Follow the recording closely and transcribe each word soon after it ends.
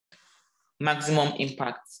maximum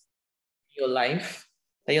impact in your life,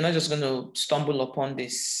 that you're not just going to stumble upon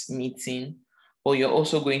this meeting, but you're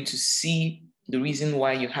also going to see the reason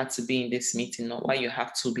why you had to be in this meeting or why you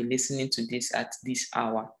have to be listening to this at this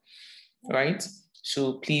hour, right?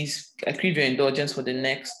 So please, I crave your indulgence for the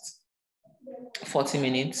next 40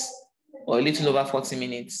 minutes or a little over 40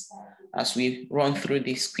 minutes as we run through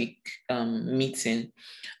this quick meeting.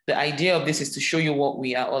 The idea of this is to show you what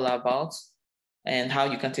we are all about and how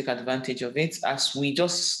you can take advantage of it. As we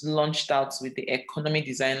just launched out with the Economy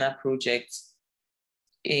Designer project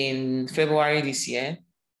in February this year,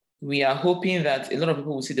 we are hoping that a lot of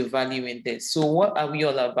people will see the value in this. So what are we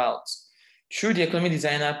all about? Through the Economy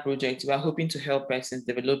Designer project, we are hoping to help persons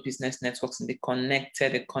develop business networks in the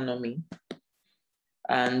connected economy.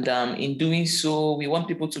 And in doing so, we want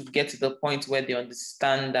people to get to the point where they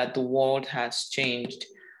understand that the world has changed.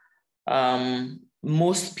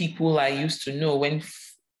 Most people I used to know when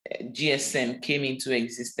GSM came into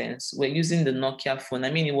existence were using the Nokia phone.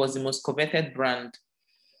 I mean, it was the most coveted brand.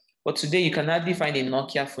 But today you can hardly find a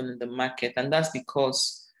Nokia phone in the market. And that's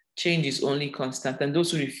because change is only constant. And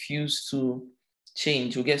those who refuse to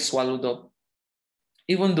change will get swallowed up.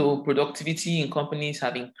 Even though productivity in companies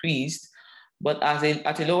have increased, but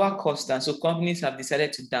at a lower cost. And so companies have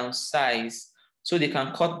decided to downsize so they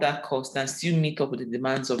can cut that cost and still meet up with the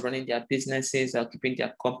demands of running their businesses or keeping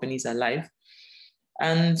their companies alive.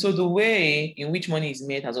 And so the way in which money is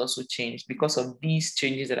made has also changed because of these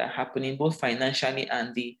changes that are happening, both financially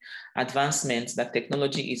and the advancements that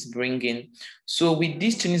technology is bringing. So with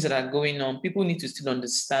these changes that are going on, people need to still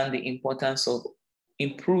understand the importance of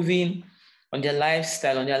improving on their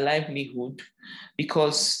lifestyle, on their livelihood,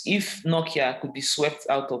 because if Nokia could be swept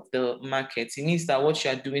out of the market, it means that what you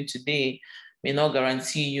are doing today may not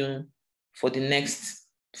guarantee you for the next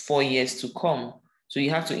 4 years to come. So you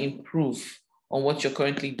have to improve on what you're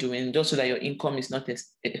currently doing just so that your income is not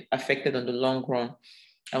affected on the long run.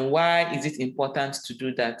 And why is it important to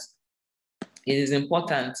do that? It is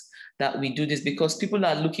important that we do this because people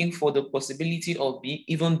are looking for the possibility of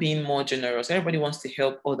even being more generous. Everybody wants to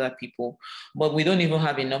help other people, but we don't even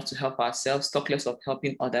have enough to help ourselves, talk less of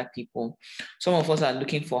helping other people. Some of us are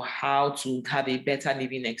looking for how to have a better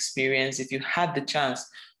living experience. If you had the chance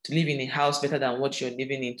to live in a house better than what you're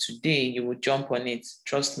living in today, you would jump on it.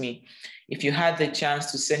 Trust me. If you had the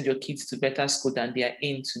chance to send your kids to better school than they are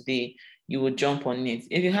in today, you would jump on it.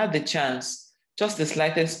 If you had the chance, just the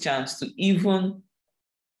slightest chance to even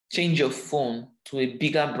change your phone to a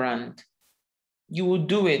bigger brand, you will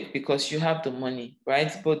do it because you have the money,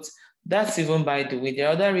 right? But that's even by the way. There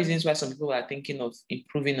are other reasons why some people are thinking of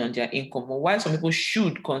improving on their income, or why some people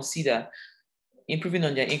should consider improving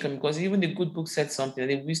on their income, because even the good book said something,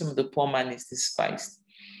 the wisdom of the poor man is despised.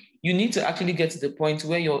 You need to actually get to the point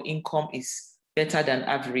where your income is better than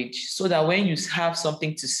average, so that when you have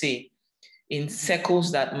something to say in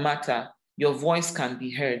circles that matter, your voice can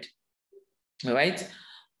be heard, all right?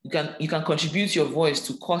 You can contribute your voice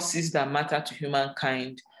to causes that matter to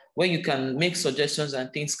humankind, where you can make suggestions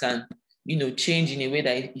and things can, change in a way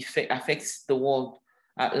that affects the world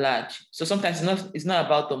at large. So sometimes it's not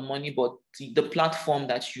about the money, but the platform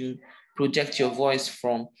that you project your voice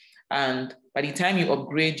from. And by the time you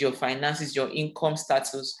upgrade your finances, your income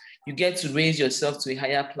status, you get to raise yourself to a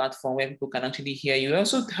higher platform where people can actually hear you. You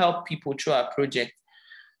also help people through our project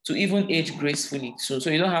to even age gracefully too. So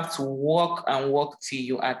you don't have to work and work till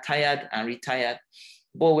you are tired and retired.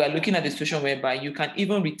 But we're looking at the situation whereby you can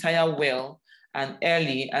even retire well and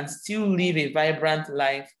early and still live a vibrant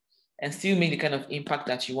life and still make the kind of impact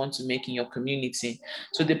that you want to make in your community.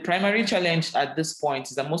 So the primary challenge at this point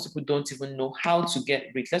is that most people don't even know how to get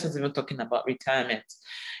rich. Let's not even talking about retirement.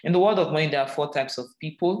 In the world of money, there are 4 types of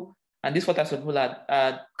people, and these 4 types of people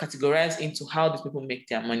are categorized into how these people make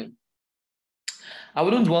their money. I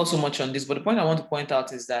wouldn't dwell so much on this, but the point I want to point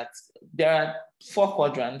out is that there are 4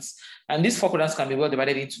 quadrants, and these 4 quadrants can be well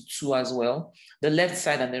divided into 2 as well, the left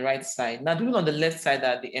side and the right side. Now, people on the left side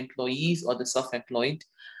are the employees or the self-employed.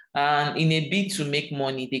 And in a bid to make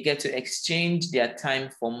money, they get to exchange their time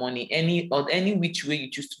for money, any which way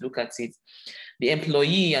you choose to look at it. The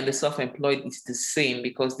employee and the self-employed is the same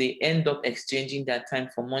because they end up exchanging their time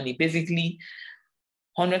for money. Basically,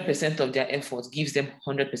 100% of their effort gives them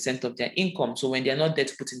 100% of their income. So when they're not there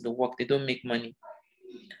to put in the work, they don't make money.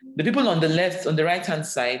 The people on the left, on the right-hand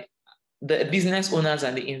side, the business owners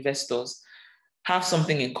and the investors have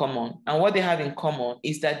something in common. And what they have in common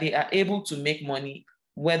is that they are able to make money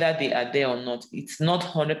whether they are there or not. It's not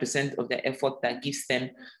 100% of their effort that gives them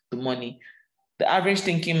the money. The average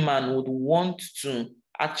thinking man would want to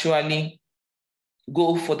actually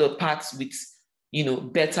go for the paths with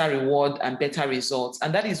better reward and better results.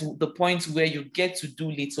 And that is the point where you get to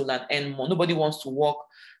do little and earn more. Nobody wants to walk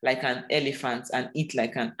like an elephant and eat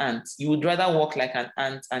like an ant. You would rather walk like an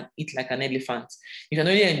ant and eat like an elephant. You can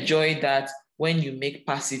only enjoy that when you make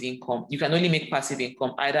passive income. You can only make passive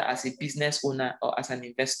income either as a business owner or as an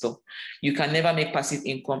investor. You can never make passive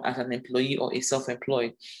income as an employee or a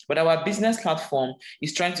self-employed. But our business platform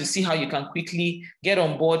is trying to see how you can quickly get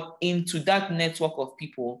on board into that network of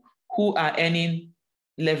people who are earning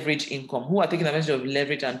leverage income, who are taking advantage of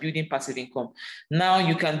leverage and building passive income. Now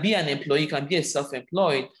you can be an employee, you can be a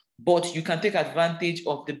self-employed, but you can take advantage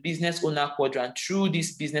of the business owner quadrant through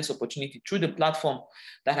this business opportunity, through the platform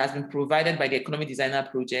that has been provided by the Economic Designer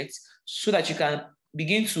Project, so that you can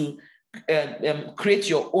begin to create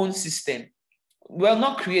your own system. Well,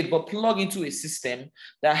 not create, but plug into a system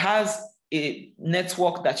that has a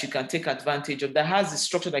network that you can take advantage of, that has the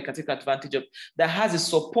structure that you can take advantage of, that has the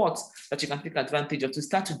support that you can take advantage of to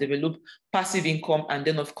start to develop passive income. And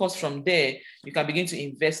then, of course, from there, you can begin to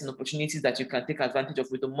invest in opportunities that you can take advantage of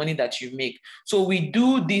with the money that you make. So we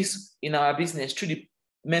do this in our business through the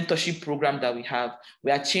mentorship program that we have.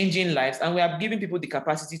 We are changing lives and we are giving people the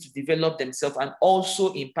capacity to develop themselves and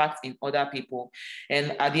also impact in other people.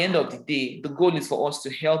 And at the end of the day, the goal is for us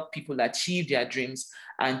to help people achieve their dreams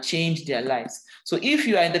and change their lives. So if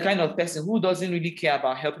you are the kind of person who doesn't really care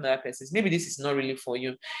about helping other persons, maybe this is not really for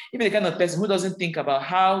you. If you're the kind of person who doesn't think about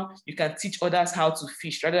how you can teach others how to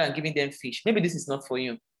fish rather than giving them fish, maybe this is not for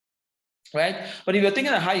you. Right? But if you're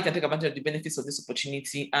thinking of how you can take advantage of the benefits of this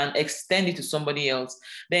opportunity and extend it to somebody else,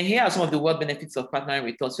 then here are some of the world benefits of partnering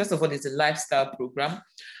with us. First of all, it's a lifestyle program.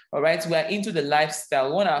 All right, we are into the lifestyle.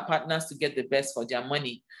 We want our partners to get the best for their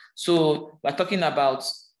money. So we're talking about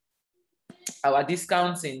our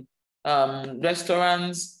discounts in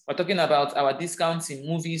restaurants. We're talking about our discounts in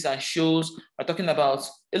movies and shows. We're talking about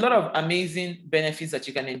a lot of amazing benefits that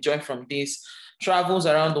you can enjoy from this. Travels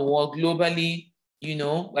around the world globally.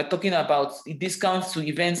 We're talking about discounts to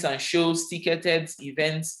events and shows, ticketed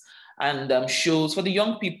events and shows for the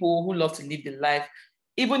young people who love to live the life.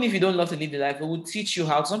 Even if you don't love to live the life, we will teach you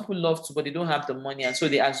how. Some people love to, but they don't have the money. And so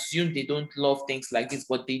they assume they don't love things like this,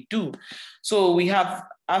 but they do. So we have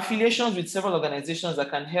affiliations with several organizations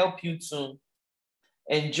that can help you to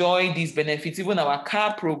enjoy these benefits. Even our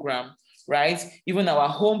car program, right? Even our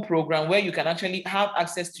home program, where you can actually have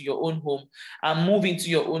access to your own home and move into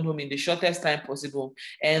your own home in the shortest time possible.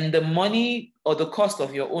 And the money or the cost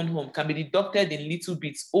of your own home can be deducted in little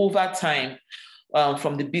bits over time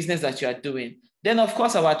from the business that you are doing. Then, of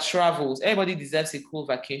course, our travels. Everybody deserves a cool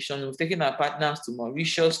vacation. We've taken our partners to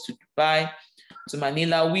Mauritius, to Dubai, to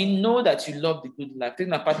Manila. We know that you love the good life.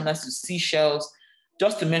 Taking our partners to Seychelles,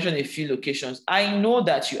 just to mention a few locations. I know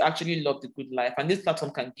that you actually love the good life, and this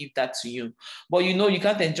platform can give that to you. But you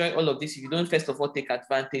can't enjoy all of this if you don't first of all take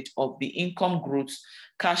advantage of the income growth,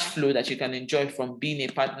 cash flow that you can enjoy from being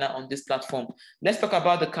a partner on this platform. Let's talk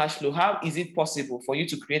about the cash flow. How is it possible for you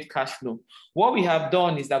to create cash flow? What we have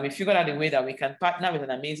done is that we figured out a way that we can partner with an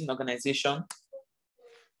amazing organization.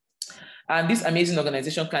 And this amazing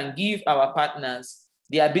organization can give our partners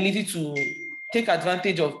the ability to take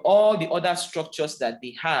advantage of all the other structures that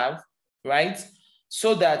they have, right?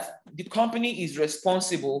 So that the company is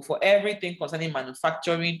responsible for everything concerning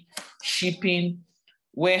manufacturing, shipping,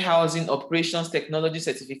 warehousing, operations, technology,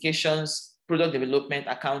 certifications, product development,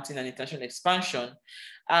 accounting, and international expansion.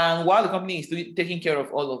 And while the company is taking care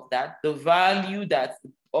of all of that, the value that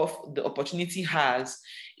of the opportunity has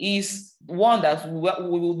is one that we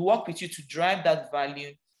will work with you to drive that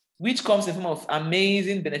value, which comes in the form of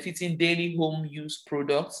amazing, benefiting daily home use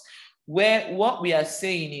products, where what we are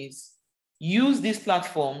saying is use this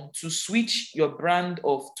platform to switch your brand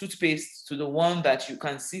of toothpaste to the one that you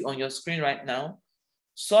can see on your screen right now,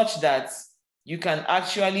 such that you can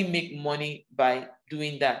actually make money by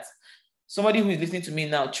doing that. Somebody who is listening to me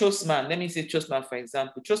now, Chosman, let me say Chosman, for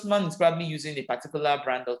example. Chosman is probably using a particular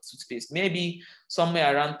brand of toothpaste, maybe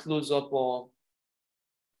somewhere around Close Up or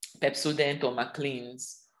Pepsodent or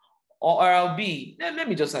McLean's. Or Oral-B, let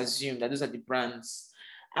me just assume that those are the brands.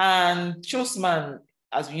 And Chosman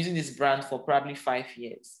has been using this brand for probably 5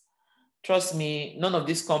 years. Trust me, none of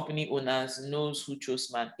these company owners knows who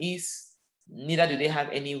Chosman is. Neither do they have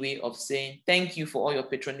any way of saying, thank you for all your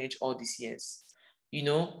patronage all these years.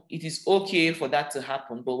 It is okay for that to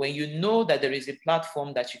happen. But when you know that there is a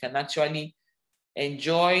platform that you can actually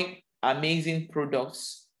enjoy amazing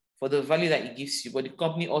products for the value that it gives you, but the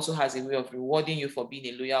company also has a way of rewarding you for being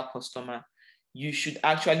a loyal customer, you should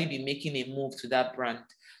actually be making a move to that brand.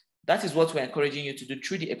 That is what we're encouraging you to do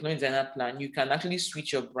through the Economic Designer Plan. You can actually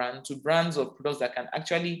switch your brand to brands or products that can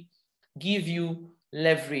actually give you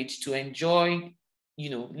leverage to enjoy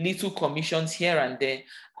little commissions here and there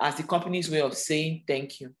as the company's way of saying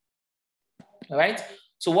thank you. All right.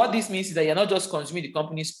 So what this means is that you're not just consuming the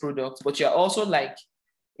company's product, but you're also like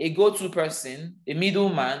a go-to person, a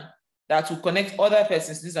middleman that will connect other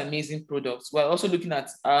persons to these amazing products. We're also looking at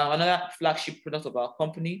another flagship product of our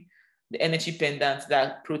company, the energy pendant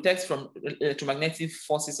that protects from electromagnetic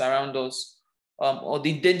forces around us, or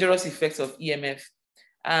the dangerous effects of EMF,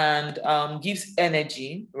 and gives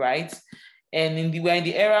energy, right? And we're in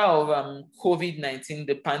the era of COVID-19,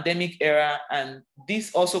 the pandemic era, and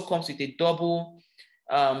this also comes with a double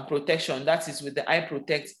protection. That is with the eye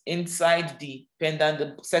protect inside the pendant,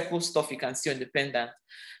 the circle stuff you can see on the pendant,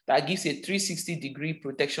 that gives a 360-degree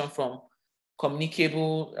protection from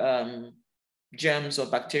communicable germs or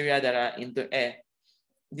bacteria that are in the air.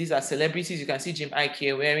 These are celebrities. You can see Jim Ike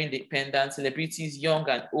wearing the pendant, celebrities young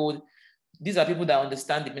and old. These are people that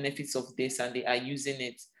understand the benefits of this and they are using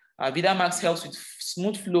it. VitaMax helps with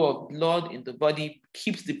smooth flow of blood in the body,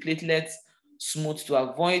 keeps the platelets smooth to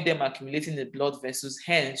avoid them accumulating in the blood vessels.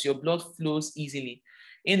 Hence, your blood flows easily.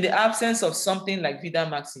 In the absence of something like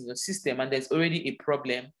VitaMax in your system, and there's already a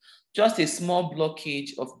problem, just a small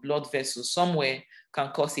blockage of blood vessels somewhere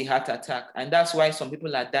can cause a heart attack. And that's why some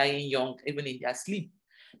people are dying young, even in their sleep,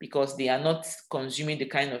 because they are not consuming the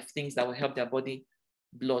kind of things that will help their body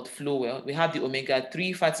blood flow well. We have the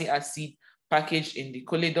omega-3 fatty acid packaged in the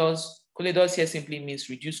Choleduz. Choleduz here simply means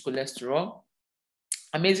reduced cholesterol.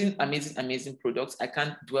 Amazing, amazing, amazing products. I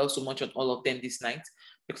can't dwell so much on all of them this night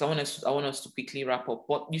because I want us to quickly wrap up.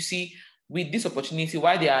 But you see, with this opportunity,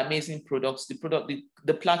 why they are amazing products,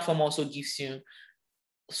 the platform also gives you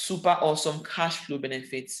super awesome cash flow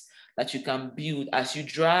benefits that you can build as you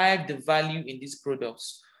drive the value in these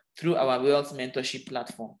products through our wealth mentorship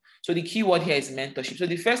platform. So the key word here is mentorship. So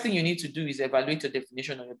the first thing you need to do is evaluate your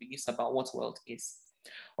definition of your beliefs about what wealth is.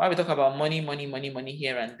 While we talk about money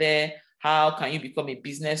here and there, how can you become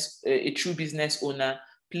a true business owner,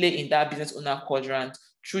 play in that business owner quadrant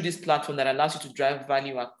through this platform that allows you to drive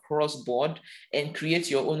value across board and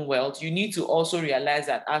create your own wealth? You need to also realize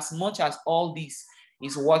that as much as all this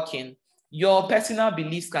is working, your personal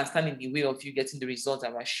beliefs can stand in the way of you getting the results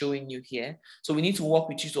that we're showing you here. So we need to work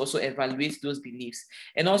with you to also evaluate those beliefs.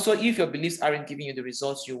 And also, if your beliefs aren't giving you the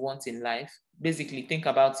results you want in life, basically think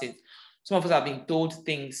about it. Some of us have been told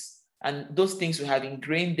things, and those things we have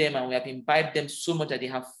ingrained them and we have imbibed them so much that they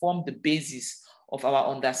have formed the basis of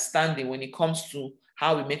our understanding when it comes to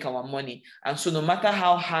how we make our money. And so no matter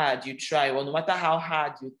how hard you try, or no matter how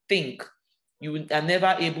hard you think, you are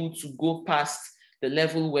never able to go past the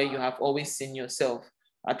level where you have always seen yourself.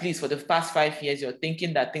 At least for the past 5 years, you're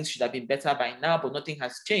thinking that things should have been better by now, but nothing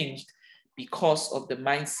has changed because of the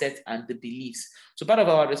mindset and the beliefs. So part of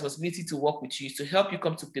our responsibility to work with you is to help you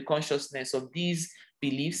come to the consciousness of these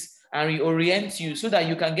beliefs and reorient you so that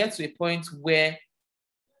you can get to a point where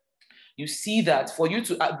you see that for you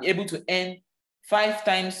to be able to earn 5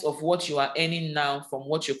 times of what you are earning now from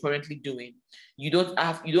what you're currently doing, you don't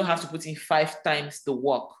have to put in 5 times the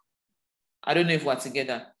work. I don't know if we're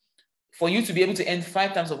together. For you to be able to earn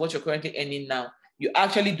 5 times of what you're currently earning now, you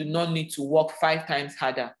actually do not need to work 5 times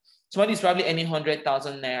harder. Somebody is probably earning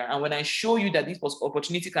 100,000 naira. And when I show you that this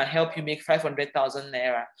opportunity can help you make 500,000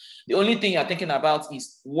 naira, the only thing you're thinking about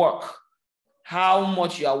is work. How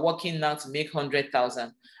much you are working now to make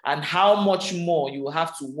 100,000 and how much more you will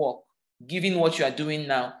have to work, given what you are doing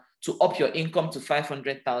now, to up your income to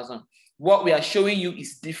 500,000. What we are showing you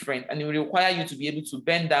is different, and it will require you to be able to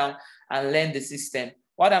bend down and learn the system.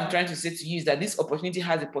 What I'm trying to say to you is that this opportunity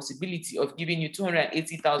has the possibility of giving you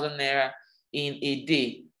 280,000 naira in a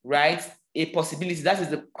day, right? A possibility. That is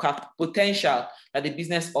the potential that the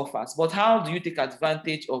business offers. But how do you take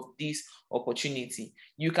advantage of this opportunity?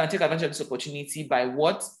 You can take advantage of this opportunity by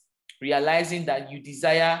what? Realizing that you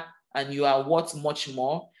desire and you are worth much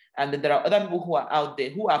more. And that there are other people who are out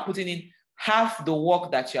there who are putting in half the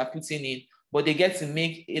work that you are putting in, but they get to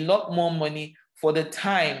make a lot more money for the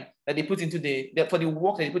time that they put into for the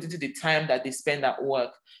work that they put into the time that they spend at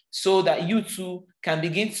work, so that you too can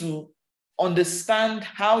begin to understand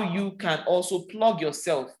how you can also plug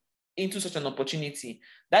yourself into such an opportunity.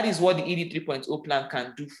 That is what the ED 3.0 plan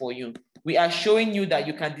can do for you. We are showing you that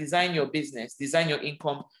you can design your business, design your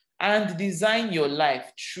income, and design your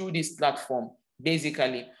life through this platform.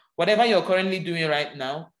 Basically, whatever you're currently doing right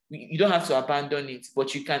now, you don't have to abandon it,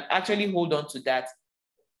 but you can actually hold on to that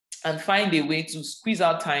and find a way to squeeze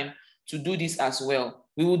out time to do this as well.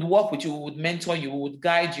 We would work with you, we would mentor you, we would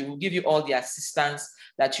guide you, we would give you all the assistance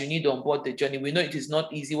that you need on board the journey. We know it is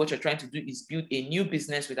not easy. What you're trying to do is build a new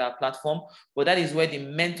business with our platform, but that is where the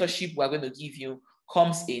mentorship we're going to give you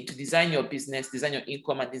comes in to design your business, design your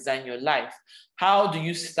income, and design your life. How do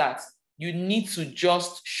you start? You need to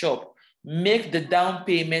just shop. Make the down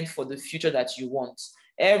payment for the future that you want.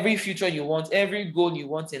 Every future you want, every goal you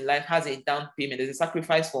want in life has a down payment. There's a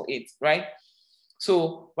sacrifice for it, right?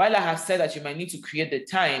 So while I have said that you might need to create the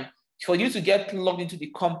time, for you to get plugged into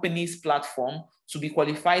the company's platform, to be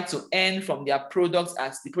qualified to earn from their products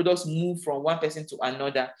as the products move from one person to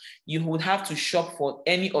another, you would have to shop for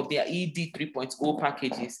any of their ED 3.0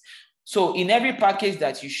 packages. So in every package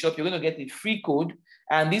that you shop, you're going to get a free code,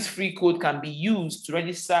 and this free code can be used to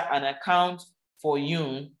register an account for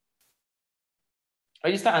you.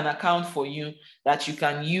 Register an account for you that you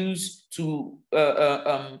can use to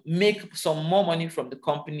make some more money from the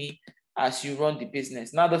company as you run the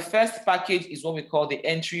business. Now, the first package is what we call the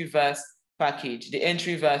entry verse package. The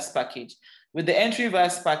entry verse package. With the entry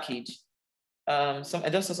verse package, I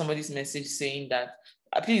just saw somebody's message saying that,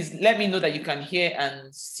 please let me know that you can hear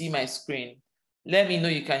and see my screen. Let me know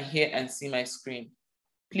you can hear and see my screen.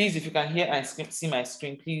 Please, if you can hear and see my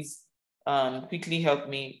screen, please quickly help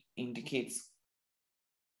me indicate.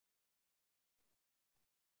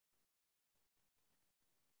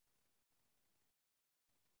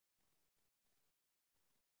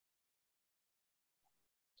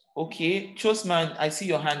 Okay, Chosman, I see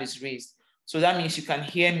your hand is raised. So that means you can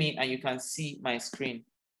hear me and you can see my screen.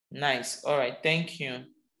 Nice. All right. Thank you.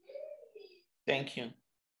 Thank you.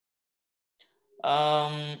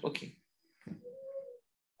 Okay.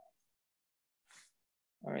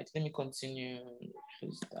 All right. Let me continue.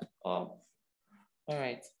 Close that up. All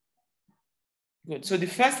right. Good. So the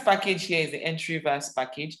first package here is the entry verse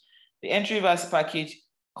package. The entry verse package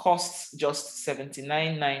costs just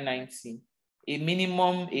 $79,990. A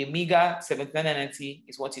minimum, a meager $79,990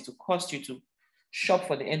 is what it will cost you to shop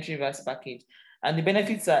for the entry verse package. And the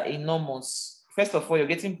benefits are enormous. First of all, you're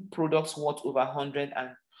getting products worth over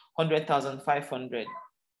 100,500.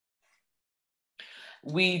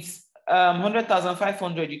 With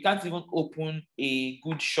 100,500, you can't even open a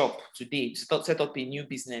good shop today to set up a new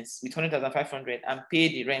business with 100,500 and pay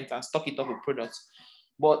the rent and stock it up with products.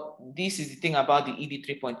 But this is the thing about the ED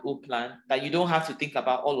 3.0 plan, that you don't have to think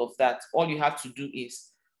about all of that. All you have to do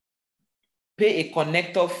is pay a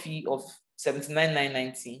connector fee of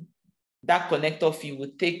 $79,990. That connector fee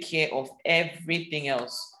will take care of everything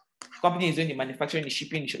else. The company is doing the manufacturing, the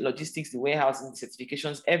shipping, the logistics, the warehousing, the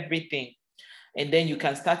certifications, everything. And then you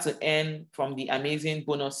can start to earn from the amazing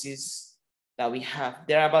bonuses that we have.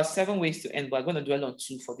 There are about 7 ways to earn, but I'm going to dwell on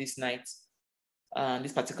 2 for this night,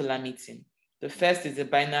 this particular meeting. The first is the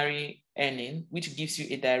binary earning, which gives you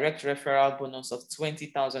a direct referral bonus of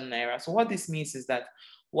 20,000 Naira. So what this means is that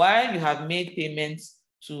while you have made payments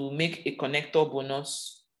to make a connector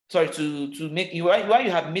bonus, while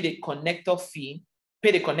you have made a connector fee,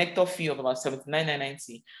 paid a connector fee of about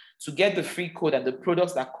 $79,990 to get the free code and the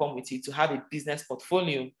products that come with it to have a business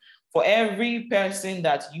portfolio. For every person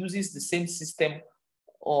that uses the same system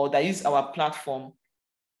or that uses our platform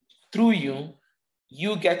through you,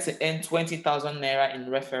 you get to earn 20,000 Naira in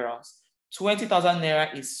referrals. 20,000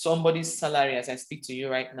 Naira is somebody's salary as I speak to you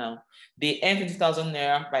right now. They earn 20,000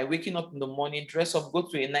 Naira by waking up in the morning, dress up, go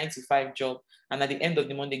to a 9-to-5 job, and at the end of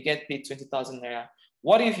the month, they get paid 20,000 Naira.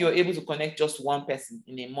 What if you're able to connect just one person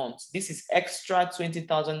in a month? This is extra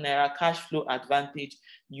 20,000 Naira cash flow advantage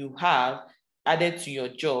you have added to your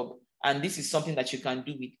job. And this is something that you can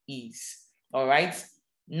do with ease. All right.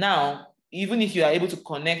 Now, even if you are able to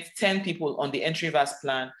connect 10 people on the entry verse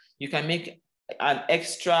plan, you can make an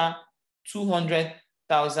extra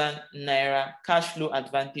 200,000 Naira cash flow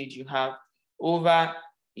advantage you have over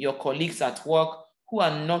your colleagues at work who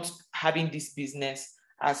are not having this business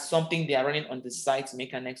as something they are running on the side to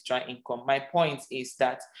make an extra income. My point is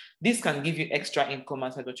that this can give you extra income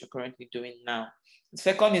outside what you're currently doing now. The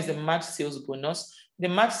second is the match sales bonus. The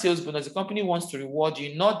match sales bonus, the company wants to reward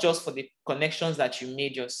you not just for the connections that you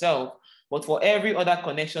made yourself, but for every other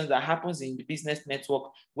connection that happens in the business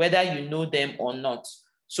network, whether you know them or not.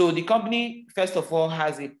 So the company, first of all,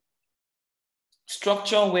 has a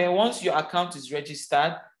structure where once your account is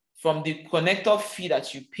registered, from the connector fee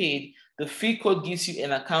that you paid, the free code gives you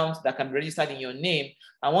an account that can be registered in your name.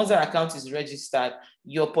 And once that account is registered,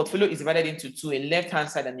 your portfolio is divided into 2, a left-hand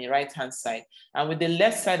side and a right-hand side. And with the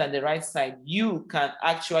left side and the right side, you can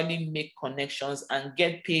actually make connections and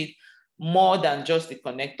get paid more than just the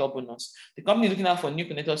connector bonus. The company is looking out for new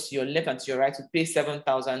connectors to your left and to your right to pay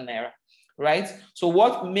 7,000 Naira, right? So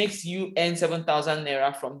what makes you earn 7,000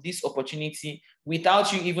 Naira from this opportunity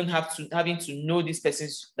without you even having to know these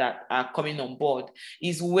persons that are coming on board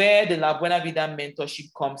is where the La Buena Vida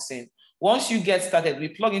mentorship comes in. Once you get started, we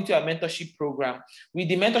plug into our mentorship program. With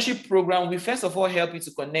the mentorship program, we first of all help you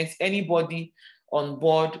to connect anybody on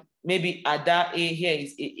board. Maybe Ada A here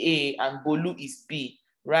is A and Bolu is B,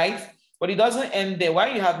 right? But it doesn't end there.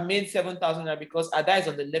 Why you have made 7,000 naira, because Ada is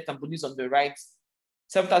on the left and Bolu is on the right,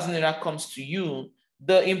 7,000 naira comes to you.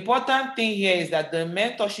 The important thing here is that the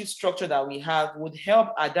mentorship structure that we have would help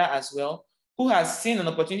Ada as well, who has seen an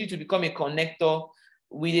opportunity to become a connector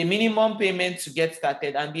with a minimum payment to get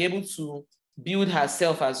started and be able to build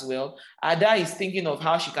herself as well. Ada is thinking of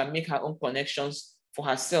how she can make her own connections for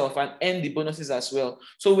herself and earn the bonuses as well.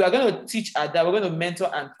 So we are going to teach Ada, we're going to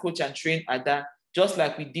mentor and coach and train Ada, just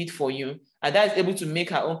like we did for you. Ada is able to make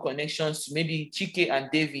her own connections to maybe Chike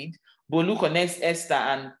and David. Bolu connects Esther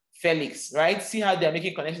and Felix, right? See how they're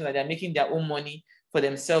making connections and they're making their own money for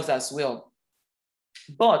themselves as well.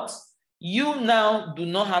 But you now do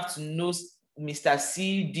not have to know Mr.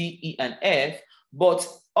 C, D, E, and F, but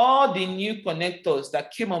all the new connectors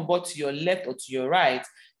that came on board to your left or to your right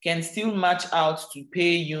can still match out to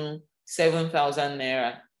pay you 7,000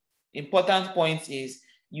 naira. Important point is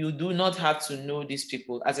you do not have to know these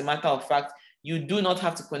people. As a matter of fact, you do not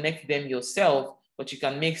have to connect them yourself, but you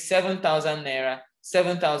can make 7,000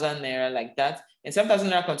 naira like that. And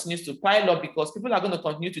 7,000 naira continues to pile up because people are going to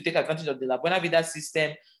continue to take advantage of the La Buena Vida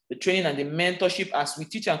system, the training and the mentorship. As we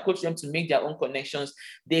teach and coach them to make their own connections,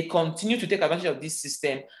 they continue to take advantage of this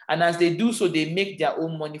system. And as they do so, they make their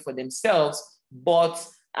own money for themselves. But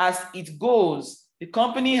as it goes, the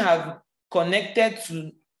company have connected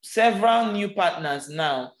to several new partners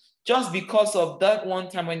now, just because of that one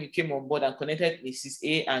time when you came on board and connected Mrs.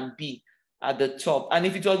 A and B at the top. And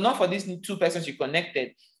if it was not for these two persons you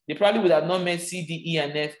connected, they probably would have not met C, D, E,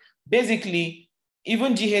 and F. Basically,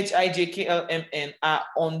 even G, H, I, J, K, L, M, N are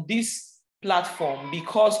on this platform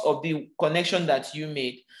because of the connection that you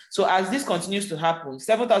made. So as this continues to happen,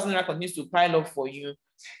 7,000 naira continues to pile up for you,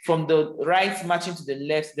 from the right matching to the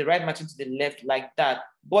left, the right matching to the left, like that.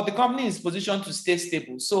 But the company is positioned to stay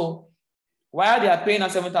stable. So while they are paying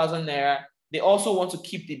us 7,000 naira, they also want to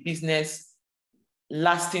keep the business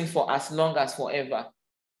lasting for as long as forever.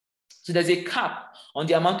 So there's a cap on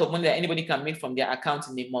the amount of money that anybody can make from their account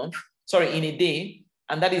in a day,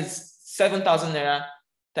 and that is 7,000 naira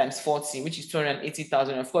times 40, which is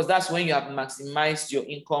 280,000. Of course, that's when you have maximized your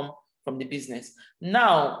income from the business.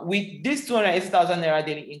 Now, with this 280,000 naira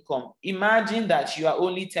daily income, imagine that you are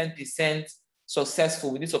only 10%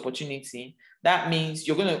 successful with this opportunity. That means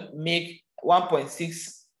you're going to make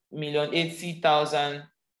 1.6 million 80,000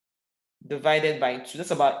 divided by 2.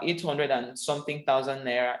 That's about 800 and something thousand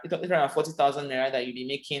naira, 840,000 naira that you'll be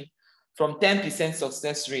making from 10%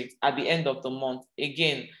 success rate at the end of the month.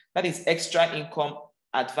 Again, that is extra income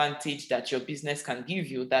advantage that your business can give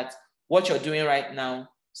you, that what you're doing right now,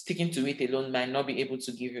 sticking to it alone, might not be able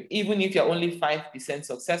to give you. Even if you're only 5%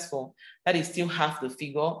 successful, that is still half the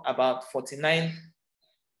figure, about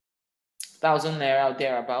 49,000 naira or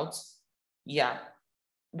thereabouts. Yeah.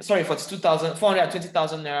 Sorry,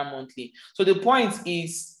 420,000 naira monthly. So the point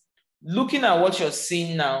is, looking at what you're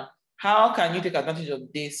seeing now, how can you take advantage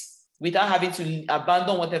of this without having to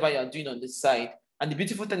abandon whatever you're doing on the side? And the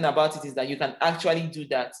beautiful thing about it is that you can actually do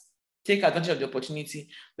that. Take advantage of the opportunity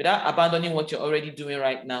without abandoning what you're already doing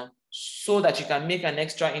right now, so that you can make an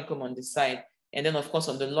extra income on the side. And then, of course,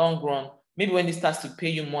 on the long run, maybe when it starts to pay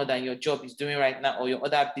you more than your job is doing right now or your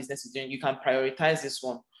other business is doing, you can prioritize this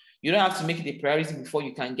one. You don't have to make it a priority before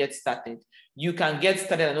you can get started. You can get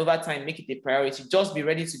started and over time make it a priority. Just be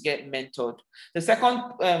ready to get mentored. The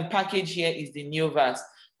second package here is the Neovas.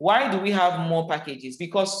 Why do we have more packages?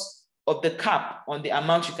 Because of the cap on the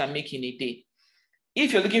amount you can make in a day.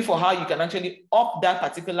 If you're looking for how you can actually up that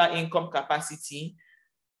particular income capacity,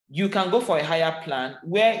 you can go for a higher plan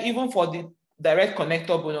where even for the direct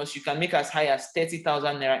connector bonus, you can make as high as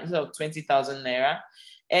 30,000 naira instead of 20,000 naira.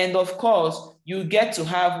 And of course, you get to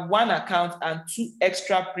have one account and 2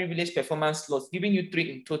 extra privileged performance slots, giving you 3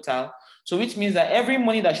 in total. So which means that every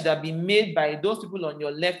money that should have been made by those people on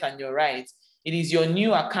your left and your right, it is your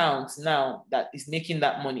new account now that is making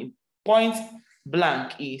that money. Point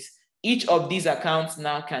blank is each of these accounts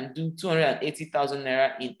now can do 280,000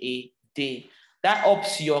 naira in a day. That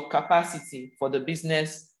ups your capacity for the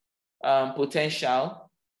business potential.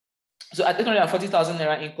 So at 840,000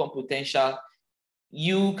 naira income potential,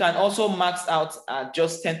 you can also max out at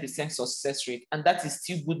just 10% success rate, and that is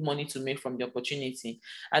still good money to make from the opportunity.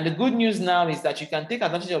 And the good news now is that you can take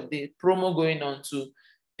advantage of the promo going on to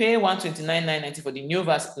pay 129,990 for the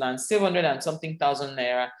Neovas plan, 700 and something thousand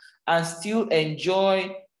naira, and still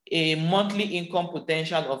enjoy a monthly income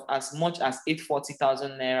potential of as much as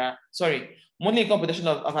 840,000 naira. Sorry, monthly income potential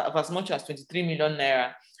of as much as 23 million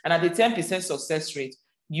naira. And at the 10% success rate,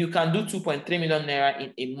 you can do 2.3 million naira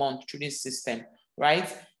in a month through this system,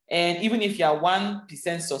 right? And even if you are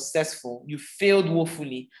 1% successful, you failed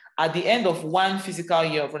woefully. At the end of one physical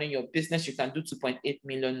year of running your business, you can do 2.8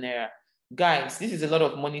 million naira. Guys, this is a lot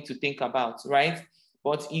of money to think about, right?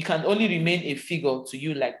 But you can only remain a figure to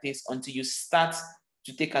you like this until you start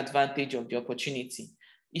to take advantage of the opportunity.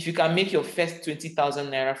 If you can make your first 20,000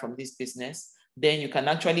 naira from this business, then you can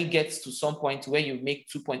actually get to some point where you make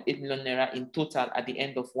 2.8 million naira in total at the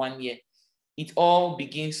end of 1 year. It all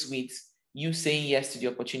begins with you saying yes to the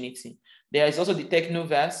opportunity. There is also the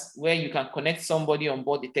Technoverse, where you can connect somebody on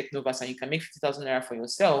board the Technoverse and you can make 50,000 naira for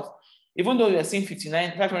yourself. Even though you're seeing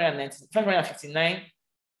 559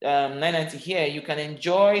 990 here, you can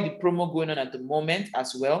enjoy the promo going on at the moment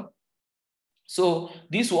as well. So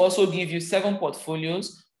this will also give you 7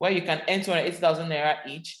 portfolios where you can enter 8,000 naira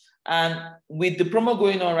each. And with the promo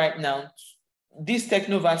going on right now, this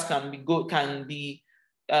Technoverse can be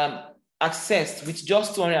accessed with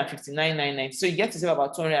just 259,990. So you get to save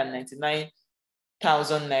about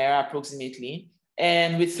 299,000 naira approximately.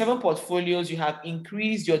 And with 7 portfolios, you have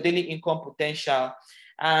increased your daily income potential.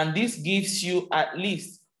 And this gives you at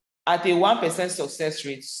least, at a 1% success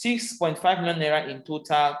rate, 6.5 million naira in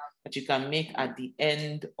total that you can make at the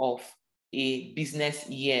end of a business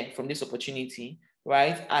year from this opportunity,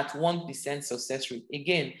 right? At 1% success rate.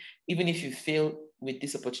 Again, even if you fail with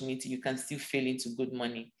this opportunity, you can still fail into good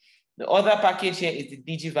money. The other package here is the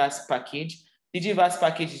Digiverse package. Digiverse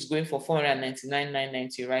package is going for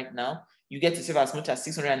 499,990 right now. You get to save as much as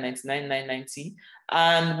 699,990.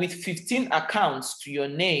 And with 15 accounts to your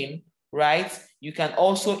name, right, you can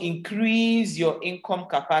also increase your income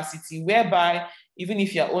capacity, whereby even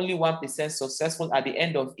if you're only 1% successful at the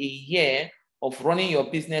end of a year of running your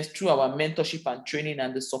business through our mentorship and training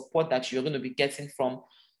and the support that you're going to be getting from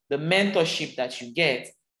the mentorship that you get,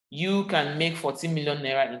 you can make 14 million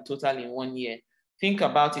naira in total in 1 year. Think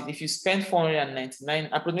about it. If you spend 499,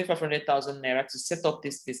 approximately 500,000 naira to set up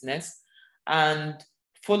this business, and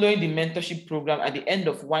following the mentorship program at the end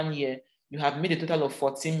of 1 year, you have made a total of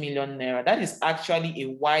 14 million naira. That is actually a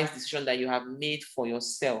wise decision that you have made for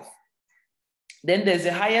yourself. Then there's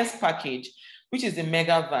the highest package, which is the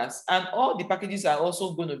Megaverse. And all the packages are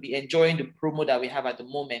also going to be enjoying the promo that we have at the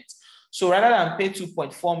moment. So rather than pay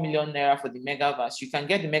 2.4 million naira for the Megaverse, you can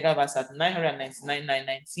get the Megaverse at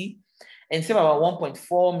 999,990 and save about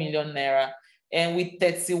 1.4 million naira. And with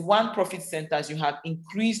 31 profit centers, you have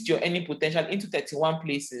increased your earning potential into 31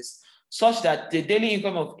 places, such that the daily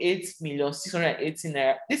income of 8,618,000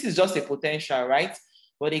 naira, this is just a potential, right?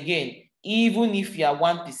 But again, even if you are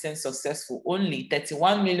 1% successful, only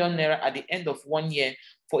 31 million naira at the end of 1 year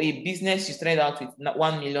for a business you started out with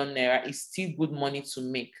 1 million naira is still good money to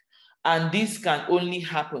make. And this can only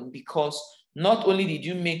happen because not only did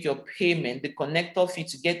you make your payment, the connector fee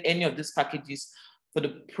to get any of these packages for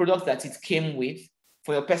the products that it came with,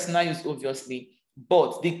 for your personal use, obviously,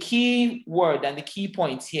 but the key word and the key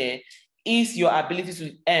point here is your ability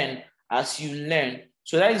to earn as you learn.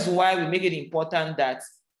 So that is why we make it important that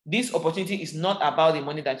this opportunity is not about the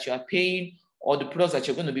money that you are paying or the products that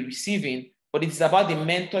you're going to be receiving, but it's about the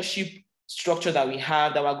mentorship structure that we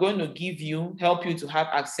have that we're going to give you, help you to have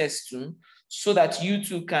access to, so that you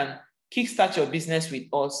too can kickstart your business with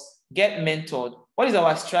us, get mentored. What is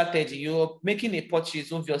our strategy? You're making a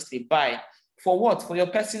purchase, obviously, buy. For what? For your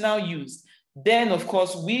personal use. Then, of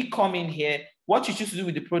course, we come in here. What you choose to do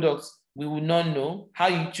with the products, we will not know. How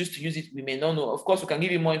you choose to use it, we may not know. Of course, we can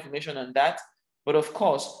give you more information on that. But of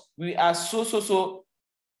course, we are so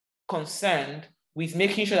concerned with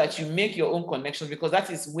making sure that you make your own connections, because that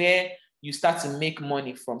is where you start to make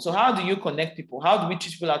money from. So how do you connect people? How do we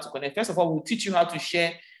teach people how to connect? First of all, we'll teach you how to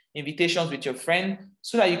share invitations with your friend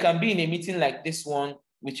so that you can be in a meeting like this one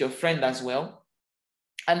with your friend as well,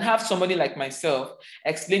 and have somebody like myself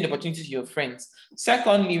explain the opportunity to your friends.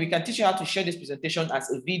 Secondly, we can teach you how to share this presentation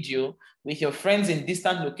as a video with your friends in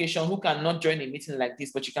distant location who cannot join a meeting like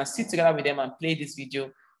this, but you can sit together with them and play this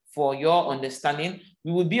video for your understanding.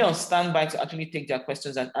 We will be on standby to actually take their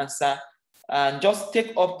questions and answer, and just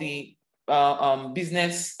take up the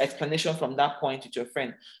business explanation from that point with your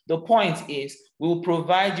friend. The point is, we will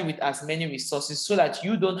provide you with as many resources so that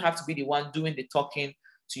you don't have to be the one doing the talking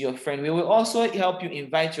to your friend. We will also help you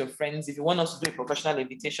invite your friends. If you want us to do a professional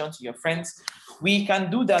invitation to your friends, we can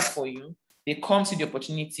do that for you. They come see the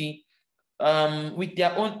opportunity with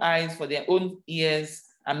their own eyes, for their own ears,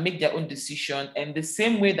 and make their own decision. And the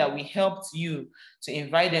same way that we helped you to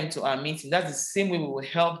invite them to our meeting, that's the same way we will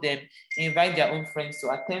help them invite their own friends to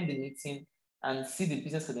attend the meeting and see the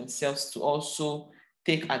business for themselves, to also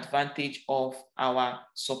take advantage of our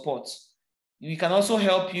support. We can also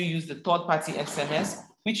help you use the third-party SMS,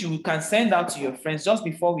 which you can send out to your friends just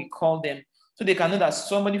before we call them, so they can know that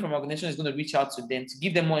somebody from our organization is going to reach out to them to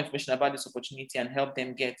give them more information about this opportunity and help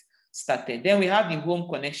them get started. Then we have the home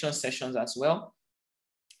connection sessions as well.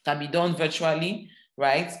 Can be done virtually,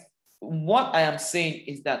 right? What I am saying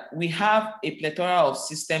is that we have a plethora of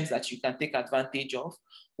systems that you can take advantage of.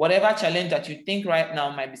 Whatever challenge that you think right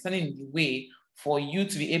now might be standing in the way for you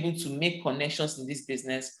to be able to make connections in this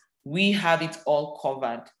business, we have it all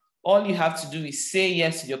covered. All you have to do is say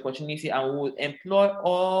yes to the opportunity, and we will employ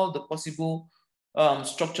all the possible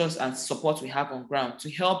structures and support we have on ground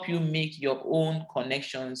to help you make your own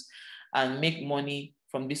connections and make money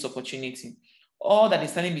from this opportunity. All that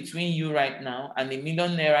is standing between you right now and ₦1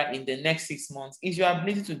 million in the next 6 months is your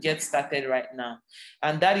ability to get started right now.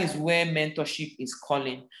 And that is where mentorship is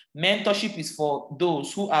calling. Mentorship is for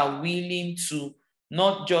those who are willing to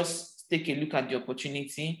not just take a look at the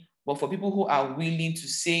opportunity, but for people who are willing to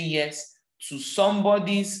say yes to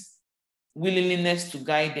somebody's willingness to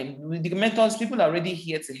guide them. The mentors, people are already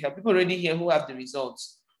here to help. People already here who have the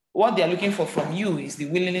results. What they're looking for from you is the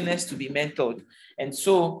willingness to be mentored. And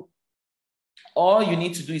so all you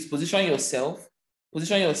need to do is position yourself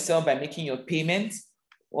by making your payment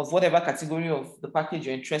of whatever category of the package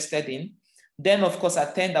you're interested in. Then, of course,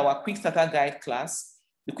 attend our Quick Starter Guide class.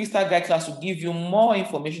 The Quick Start Guide class will give you more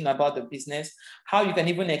information about the business, how you can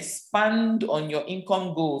even expand on your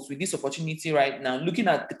income goals with this opportunity right now, looking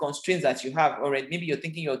at the constraints that you have already. Maybe you're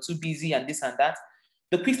thinking you're too busy and this and that.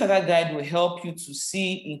 The Quick Starter Guide will help you to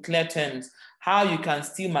see in clear terms how you can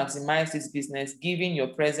still maximize this business, given your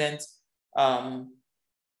present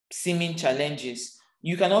seeming challenges.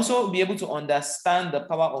 You can also be able to understand the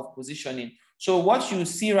power of positioning. So what you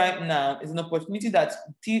see right now is an opportunity that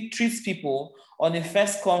treats people on a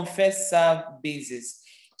first come, first serve basis.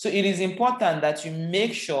 So it is important that you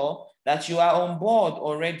make sure that you are on board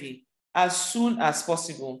already as soon as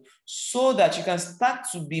possible, so that you can start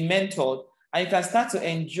to be mentored and you can start to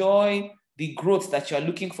enjoy the growth that you are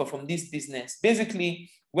looking for from this business. Basically,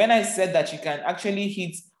 when I said that you can actually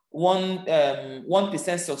hit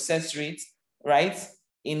 1% success rate, right,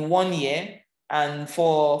 in 1 year, and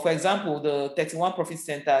for example, the 31 profit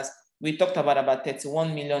centers, we talked about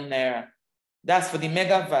 31 million naira. That's for the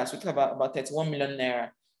megaverse. We talk about 31 million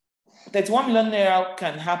naira. 31 million naira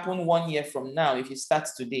can happen 1 year from now if you start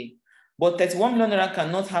today. But 31 million naira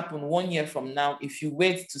cannot happen 1 year from now if you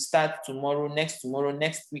wait to start tomorrow, next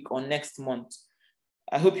week, or next month.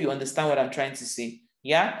 I hope you understand what I'm trying to say.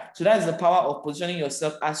 Yeah, so that is the power of positioning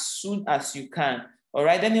yourself as soon as you can. All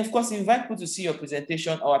right, then of course, invite people to see your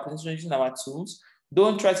presentation or our presentation using our tools.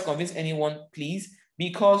 Don't try to convince anyone, please,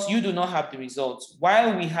 because you do not have the results.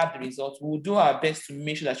 While we have the results, we will do our best to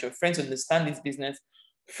make sure that your friends understand this business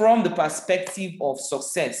from the perspective of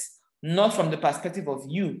success, not from the perspective of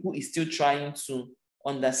you who is still trying to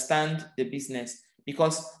understand the business.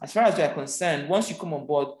 Because as far as you are concerned, once you come on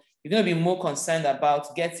board, you're going to be more concerned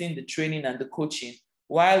about getting the training and the coaching,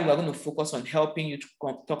 while we're going to focus on helping you to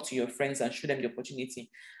talk to your friends and show them the opportunity.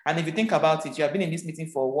 And if you think about it, you have been in this meeting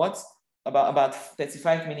for what? About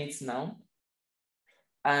 35 minutes now.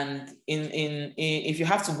 And if you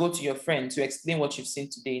have to go to your friend to explain what you've seen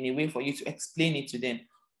today in a way for you to explain it to them,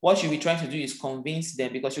 what you'll be trying to do is convince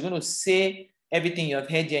them, because you're going to say everything you have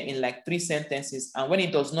heard here in like 3 sentences. And when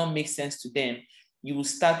it does not make sense to them, you will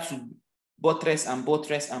start to buttress and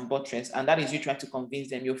buttress and buttress. And that is you trying to convince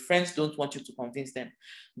them. Your friends don't want you to convince them.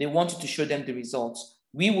 They want you to show them the results.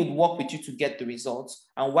 We would work with you to get the results.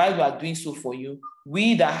 And while we are doing so for you,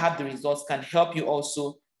 we that have the results can help you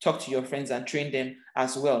also talk to your friends and train them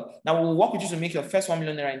as well. Now, we'll work with you to make your first 1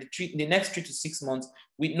 million naira in the next 3 to 6 months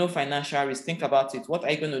with no financial risk. Think about it. What are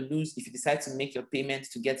you going to lose if you decide to make your payment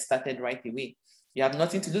to get started right away? You have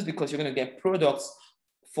nothing to lose, because you're going to get products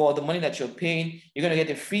for the money that you're paying. You're going to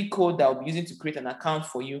get a free code that I'll be using to create an account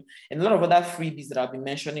for you, and a lot of other freebies that I'll be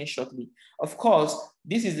mentioning shortly. Of course,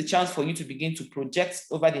 this is the chance for you to begin to project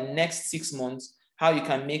over the next 6 months how you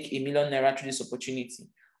can make ₦1 million through this opportunity.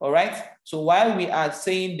 All right. So while we are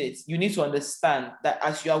saying this, you need to understand that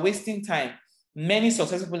as you are wasting time, many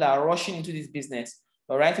successful people are rushing into this business.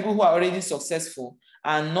 All right. People who are already successful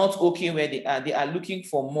are not okay where they are. They are looking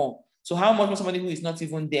for more. So how much for somebody who is not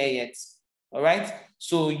even there yet? All right.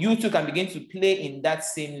 So you too can begin to play in that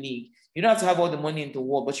same league. You don't have to have all the money in the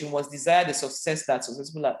world, but you must desire the success that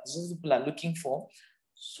successful people are looking for,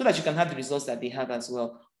 so that you can have the results that they have as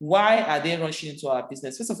well. Why are they rushing into our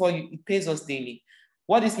business? First of all, it pays us daily.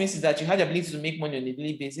 What this means is that you have the ability to make money on a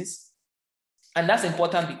daily basis. And that's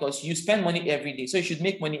important because you spend money every day. So you should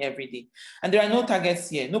make money every day. And there are no targets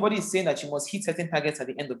here. Nobody is saying that you must hit certain targets at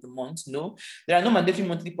the end of the month. No. There are no mandatory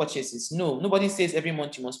monthly purchases. No. Nobody says every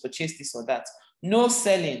month you must purchase this or that. No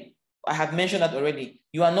selling. I have mentioned that already.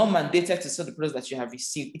 You are not mandated to sell the products that you have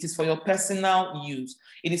received. It is for your personal use.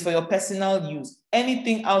 It is for your personal use.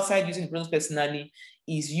 Anything outside using the products personally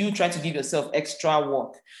is you trying to give yourself extra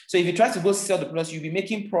work. So if you try to go sell the products, you'll be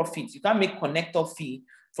making profit. You can't make connector fee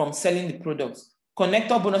from selling the products.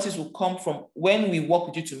 Connector bonuses will come from when we work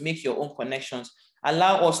with you to make your own connections.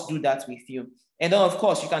 Allow us to do that with you. And then, of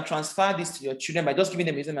course, you can transfer this to your children by just giving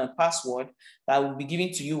them a username and password that will be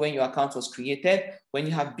given to you when your account was created. When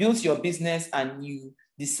you have built your business and you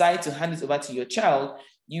decide to hand it over to your child,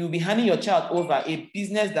 you will be handing your child over a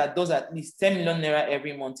business that does at least 10 million naira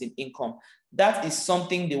every month in income. That is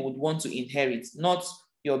something they would want to inherit, not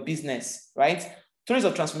your business, right? Stories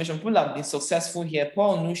of transformation. People have been successful here.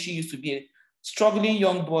 Paul Nushi used to be a struggling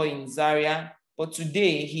young boy in Zaria, but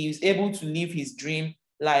today he is able to live his dream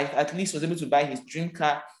life, at least was able to buy his dream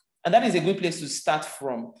car. And that is a good place to start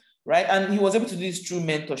from, right? And he was able to do this through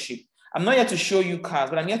mentorship. I'm not here to show you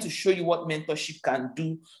cars, but I'm here to show you what mentorship can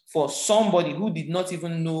do for somebody who did not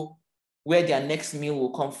even know where their next meal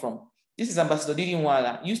will come from. This is Ambassador Didi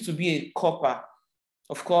Nwala, used to be a copper,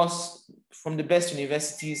 of course, from the best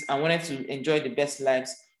universities and wanted to enjoy the best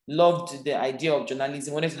lives, loved the idea of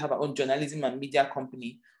journalism, wanted to have our own journalism and media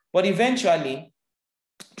company. But eventually,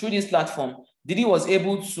 through this platform, Didi was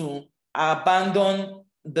able to abandon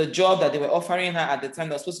the job that they were offering her at the time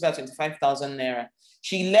that was supposed to be at 25,000 naira.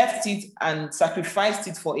 She left it and sacrificed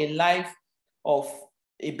it for a life of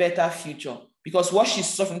a better future because what she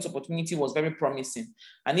saw from this opportunity was very promising.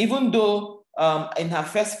 And even though in her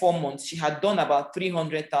first 4 months, she had done about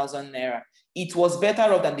 300,000 naira, it was better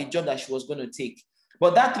off than the job that she was going to take.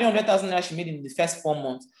 But that 300,000 naira she made in the first 4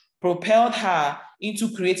 months propelled her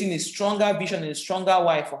into creating a stronger vision and a stronger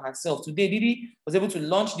why for herself. Today, Didi was able to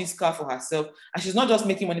launch this car for herself. And she's not just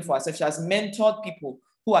making money for herself. She has mentored people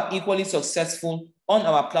who are equally successful on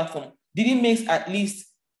our platform. Didi makes at least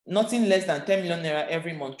nothing less than 10 million naira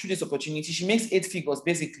every month through this opportunity. She makes 8 figures,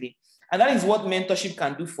 basically. And that is what mentorship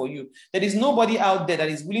can do for you. There is nobody out there that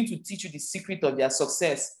is willing to teach you the secret of their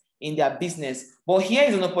success in their business. But here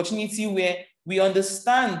is an opportunity where we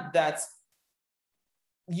understand that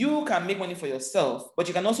you can make money for yourself, but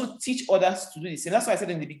you can also teach others to do the same. That's why I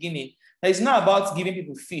said in the beginning that it's not about giving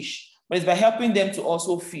people fish, but it's by helping them to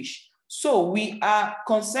also fish. So we are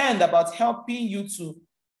concerned about helping you to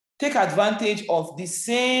take advantage of the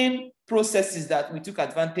same processes that we took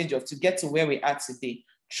advantage of to get to where we are today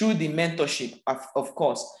through the mentorship, of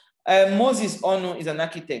course. Moses Ono is an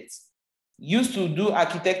architect. Used to do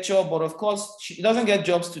architecture, but of course, she doesn't get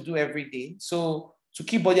jobs to do every day. So to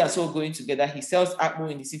keep body and soul going together, he sells akpu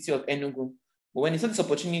in the city of Enugu. But when he saw this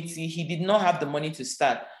opportunity, he did not have the money to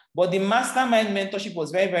start. But the mastermind mentorship was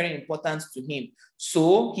very, very important to him.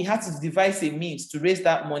 So he had to devise a means to raise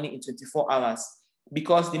that money in 24 hours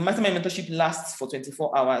because the mastermind mentorship lasts for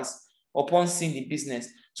 24 hours upon seeing the business.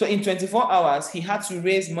 So in 24 hours, he had to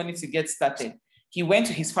raise money to get started. He went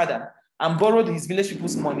to his father and borrowed his village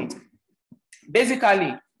people's money.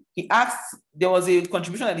 Basically, he asked, there was a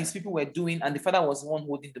contribution that these people were doing, and the father was the one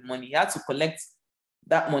holding the money. He had to collect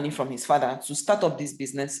that money from his father to start up this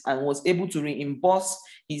business and was able to reimburse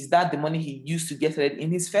his dad the money he used to get started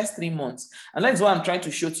in his first 3 months. And that is what I'm trying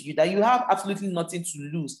to show to you, that you have absolutely nothing to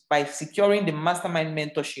lose by securing the mastermind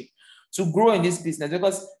mentorship to grow in this business.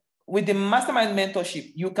 Because with the mastermind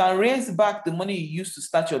mentorship, you can raise back the money you used to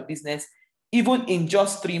start your business even in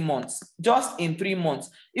just 3 months, just in 3 months,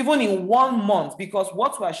 even in 1 month, because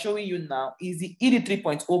what we are showing you now is the ED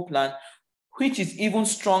 3.0 plan, which is even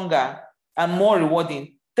stronger and more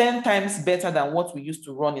rewarding, 10 times better than what we used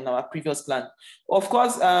to run in our previous plan. Of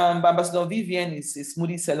course, Ambassador Vivian is a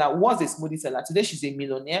smoothie seller, was a smoothie seller. Today, she's a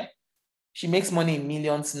millionaire. She makes money in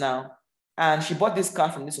millions now. And she bought this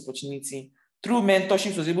car from this opportunity. Through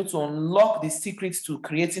mentorship, she was able to unlock the secrets to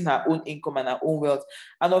creating her own income and her own wealth.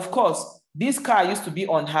 And of course, this car used to be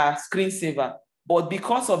on her screensaver, but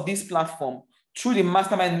because of this platform, through the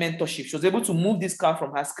mastermind mentorship, she was able to move this car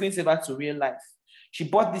from her screensaver to real life. She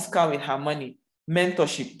bought this car with her money,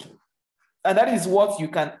 mentorship. And that is what you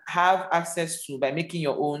can have access to by making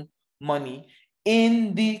your own money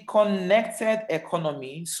in the connected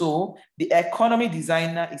economy. So the economy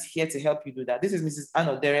designer is here to help you do that. This is Mrs.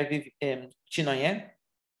 Anodere Chinoyen.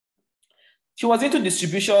 She was into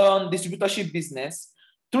distributorship business.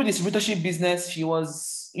 Through distributorship business, she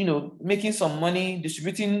was, making some money,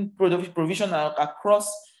 distributing provision across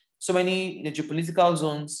so many geopolitical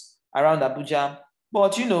zones around Abuja.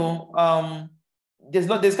 But,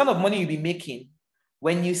 there's kind of money you'll be making.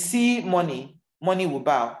 When you see money, money will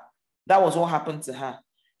bow. That was what happened to her.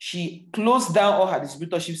 She closed down all her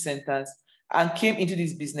distributorship centers and came into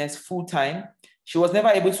this business full time. She was never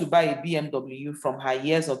able to buy a BMW from her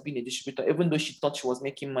years of being a distributor, even though she thought she was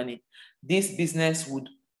making money. This business would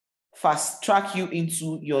fast track you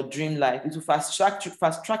into your dream life. It will fast track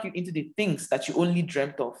you into the things that you only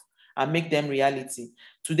dreamt of and make them reality.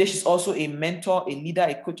 Today, she's also a mentor, a leader,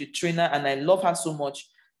 a coach, a trainer, and I love her so much.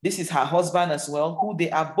 This is her husband as well, who they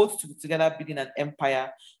are both together building an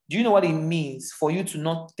empire. Do you know what it means for you to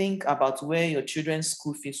not think about where your children's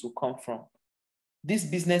school fees will come from? This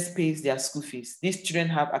business pays their school fees. These children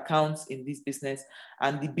have accounts in this business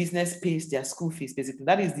and the business pays their school fees, basically.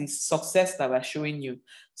 That is the success that we're showing you.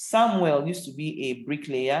 Samuel used to be a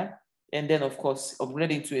bricklayer and then, of course,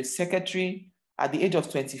 upgraded into a secretary. At the age of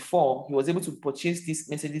 24, he was able to purchase this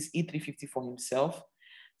Mercedes E350 for himself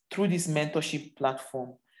through this mentorship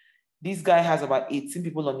platform. This guy has about 18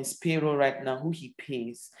 people on his payroll right now who he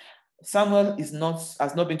pays. Samuel has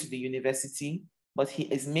not been to the university, but he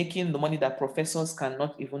is making the money that professors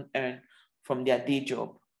cannot even earn from their day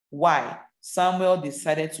job. Why? Samuel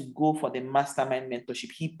decided to go for the mastermind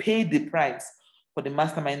mentorship. He paid the price for the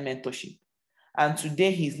mastermind mentorship. And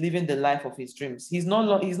today he's living the life of his dreams. He's no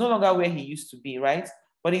longer where he used to be, right?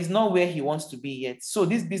 But he's not where he wants to be yet. So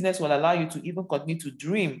this business will allow you to even continue to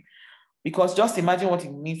dream, because just imagine what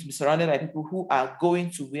it means to be surrounded by people who are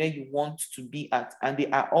going to where you want to be at, and they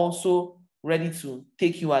are also ready to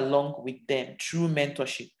take you along with them through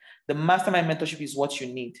mentorship. The mastermind mentorship is what you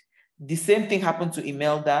need. The same thing happened to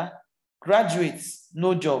Imelda. Graduates,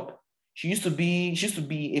 no job. She used to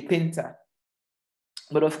be a painter.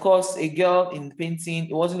 But of course, a girl in painting,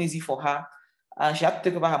 it wasn't easy for her. And she had to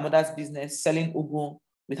take over her mother's business, selling ugu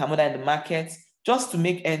with her mother in the market, just to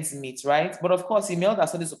make ends meet, right? But of course, Imelda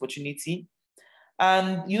saw this opportunity.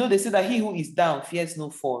 And they say that he who is down fears no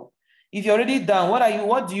fall. If you're already down,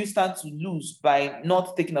 what do you stand to lose by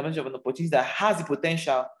not taking advantage of an opportunity that has the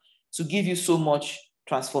potential to give you so much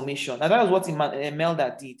transformation? And that was what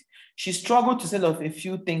Imelda did. She struggled to sell off a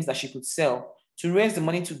few things that she could sell to raise the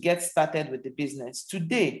money to get started with the business.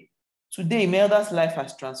 Today, Imelda's life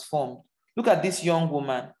has transformed. Look at this young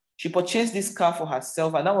woman. She purchased this car for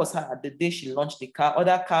herself, and that was her at the day she launched the car.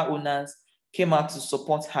 Other car owners came out to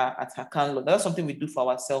support her at her car lot. That's something we do for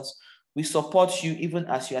ourselves. We support you even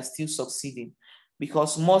as you are still succeeding,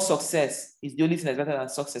 because more success is the only thing that's better than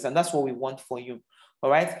success. And that's what we want for you. All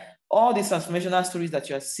right. All these transformational stories that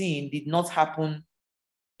you're seeing did not happen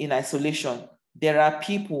in isolation. There are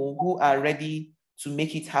people who are ready to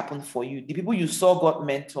make it happen for you. The people you saw got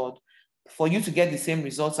mentored. For you to get the same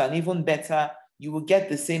results and even better, you will get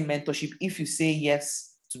the same mentorship if you say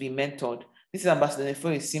yes to be mentored. This is Ambassador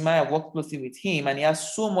Nefo Isima. I've worked closely with him and he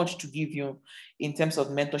has so much to give you in terms of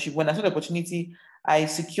mentorship. When I saw the opportunity, I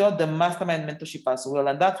secured the mastermind mentorship as well.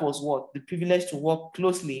 And that was what? The privilege to work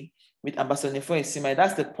closely with Ambassador Nefo Isima.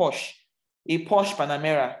 That's the Porsche, a Porsche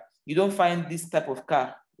Panamera. You don't find this type of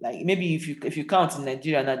car. Like maybe if you count in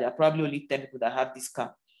Nigeria now, there are probably only 10 people that have this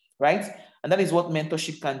car, right? And that is what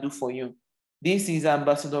mentorship can do for you. This is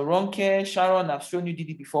Ambassador Ronke, Sharon. I've shown you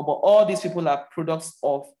Didi before, but all these people are products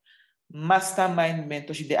of mastermind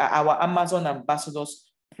mentorship. They are our Amazon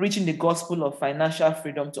ambassadors, preaching the gospel of financial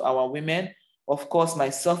freedom to our women. Of course,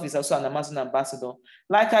 myself is also an Amazon ambassador.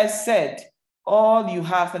 Like I said, all you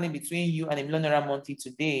have standing between you and a millionaire monthly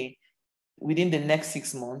today, within the next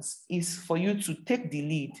 6 months, is for you to take the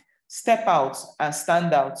lead, step out and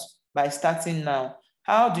stand out by starting now.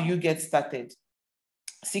 How do you get started?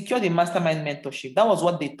 Secure the mastermind mentorship. That was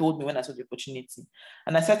what they told me when I saw the opportunity.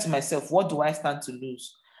 And I said to myself, what do I stand to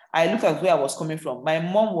lose? I looked at where I was coming from. My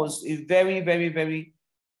mom was a very, very, very,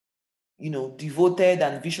 devoted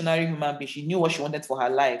and visionary human being. She knew what she wanted for her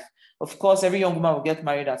life. Of course, every young woman will get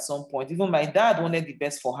married at some point. Even my dad wanted the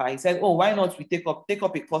best for her. He said, oh, why not we take up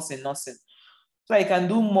a course in nursing? So I can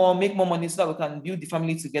do more, make more money so that we can build the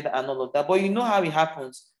family together and all of that. But you know how it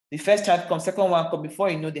happens. The first child comes, second one comes. Before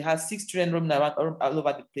you know, they have 6 children roaming around all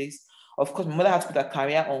over the place. Of course, my mother had to put her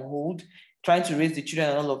career on hold, trying to raise the children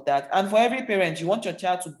and all of that. And for every parent, you want your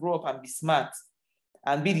child to grow up and be smart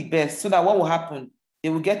and be the best, so that what will happen? They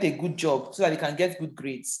will get a good job so that they can get good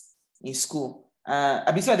grades in school. So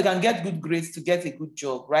that they can get good grades to get a good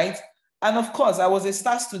job, right? And of course, I was a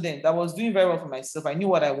star student. I was doing very well for myself. I knew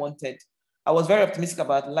what I wanted. I was very optimistic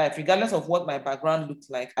about life. Regardless of what my background looked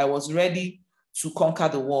like, I was ready to conquer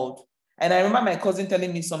the world. And I remember my cousin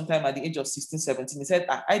telling me sometime at the age of 16, 17, he said,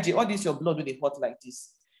 IJ, all this your blood will be hot like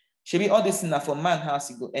this. Should be all this in for man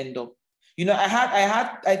house it go end up. You know,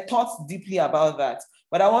 I thought deeply about that,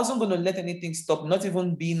 but I wasn't going to let anything stop, not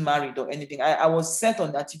even being married or anything. I was set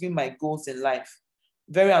on achieving my goals in life.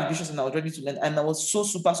 Very ambitious, and I was ready to learn. And I was so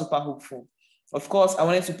super, super hopeful. Of course, I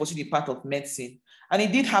wanted to pursue the path of medicine. And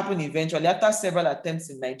it did happen eventually. After several attempts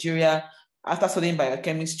in Nigeria, after studying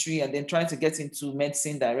biochemistry and then trying to get into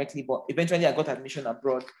medicine directly, but eventually I got admission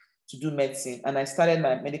abroad to do medicine. And I started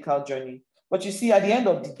my medical journey. But you see, at the end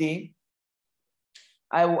of the day,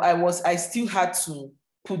 I still had to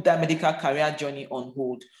put that medical career journey on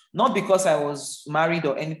hold. Not because I was married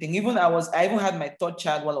or anything. I even had my third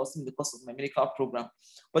child while I was in the course of my medical program.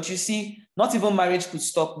 But you see, not even marriage could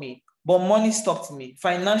stop me, but money stopped me.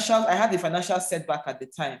 I had a financial setback at the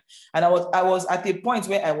time. And I was at a point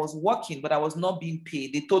where I was working, but I was not being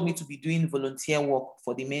paid. They told me to be doing volunteer work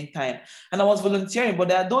for the meantime. And I was volunteering,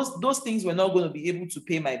 but those things were not going to be able to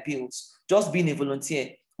pay my bills. Just being a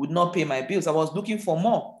volunteer would not pay my bills. I was looking for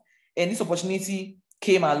more. And this opportunity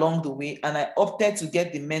came along the way, and I opted to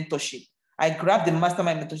get the mentorship. I grabbed the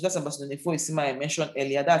mastermind mentorship. That's Ambassador Nefo Isima I mentioned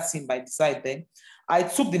earlier. That's him by the side then. I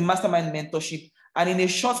took the mastermind mentorship, and in a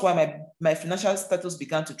short while, my financial status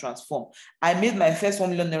began to transform. I made my first 1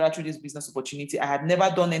 million naira through this business opportunity. I had never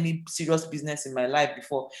done any serious business in my life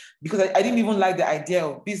before because I didn't even like the idea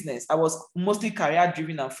of business. I was mostly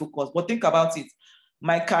career-driven and focused. But think about it.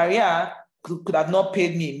 My career could have not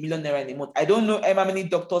paid me 1 million naira in a month. I don't know how many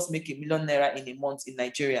doctors make 1 million naira in a month in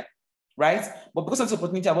Nigeria, right? But because of this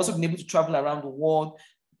opportunity, I've also been able to travel around the world.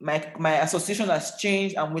 My association has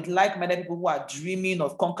changed, and with like-minded people who are dreaming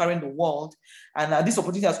of conquering the world. And this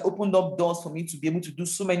opportunity has opened up doors for me to be able to do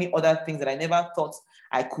so many other things that I never thought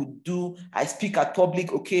I could do. I speak at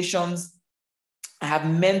public occasions. I have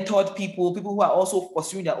mentored people who are also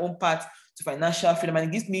pursuing their own path to financial freedom, and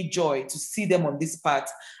it gives me joy to see them on this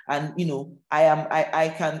path. And you know,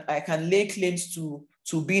 I can lay claims to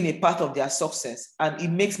being a part of their success, and it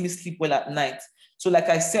makes me sleep well at night. So like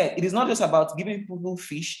I said, it is not just about giving people who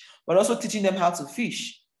fish, but also teaching them how to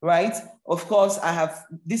fish, right? Of course,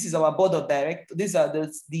 this is our board of directors. These are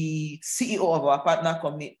the CEO of our partner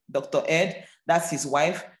company, Dr. Ed. That's his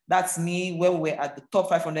wife. That's me, where we were at the top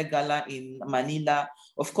 500 gala in Manila.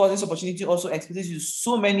 Of course, this opportunity also exposes you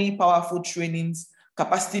so many powerful trainings,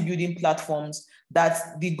 capacity building platforms,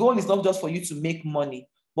 that the goal is not just for you to make money,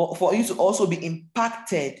 but for you to also be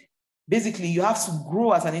impacted. Basically, you have to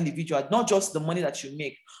grow as an individual, not just the money that you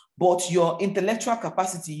make, but your intellectual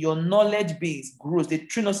capacity, your knowledge base grows. They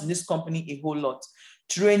train us in this company a whole lot.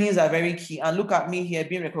 Trainings are very key. And look at me here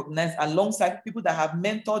being recognized alongside people that have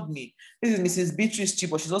mentored me. This is Mrs. Beatrice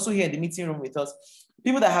Chipo. She's also here in the meeting room with us.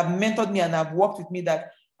 People that have mentored me and have worked with me,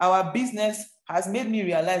 that our business has made me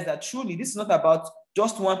realize that truly this is not about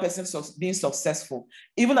just one person being successful.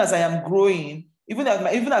 Even as I am growing, even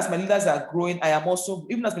as my leaders are growing,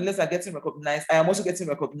 even as my leaders are getting recognized, I am also getting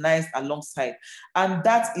recognized alongside. And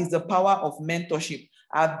that is the power of mentorship.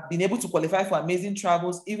 I've been able to qualify for amazing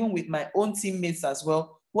travels, even with my own teammates as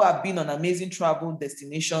well, who have been on amazing travel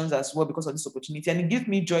destinations as well because of this opportunity. And it gives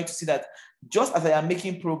me joy to see that just as I am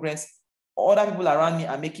making progress, other people around me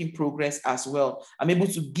are making progress as well. I'm able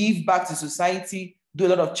to give back to society, do a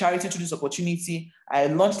lot of charity through this opportunity. I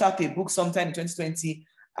launched out a book sometime in 2020.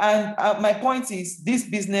 And my point is, this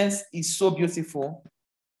business is so beautiful.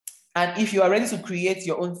 And if you are ready to create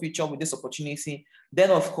your own future with this opportunity,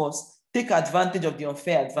 then of course, take advantage of the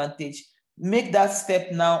unfair advantage. Make that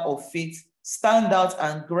step now of faith. Stand out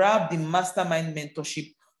and grab the mastermind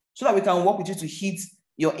mentorship so that we can work with you to hit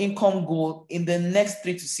your income goal in the next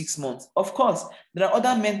 3 to 6 months. Of course, there are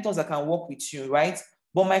other mentors that can work with you, right?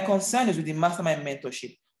 But my concern is with the mastermind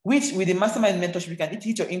mentorship, which with the mastermind mentorship, you can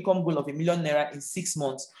hit your income goal of 1 million naira in 6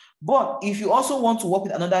 months. But if you also want to work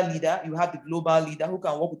with another leader, you have the global leader who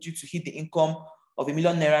can work with you to hit the income of 1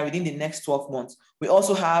 million naira within the next 12 months. We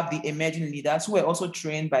also have the emerging leaders who are also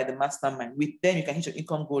trained by the mastermind. With them, you can hit your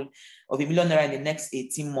income goal of 1 million naira in the next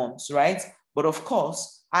 18 months, right? But of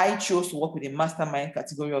course, I chose to work with the mastermind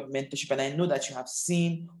category of mentorship, and I know that you have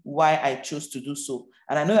seen why I chose to do so.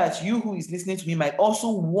 And I know that you who is listening to me might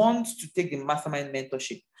also want to take the mastermind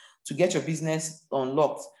mentorship to get your business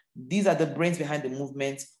unlocked. These are the brains behind the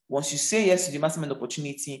movement. Once you say yes to the mastermind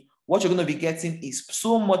opportunity, what you're going to be getting is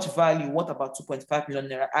so much value. What about 2.5 million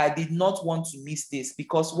naira? I did not want to miss this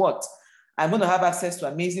because what? I'm going to have access to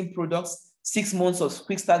amazing products, 6 months of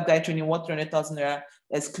quick start guide training, worth 300,000 naira,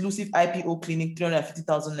 exclusive IPO clinic,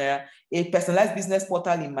 350,000 naira, a personalized business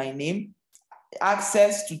portal in my name,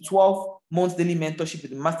 access to 12 months daily mentorship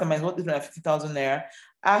with the mastermind, worth 350,000 naira,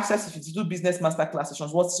 access to 52 business masterclass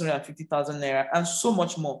sessions, worth 250,000 naira, and so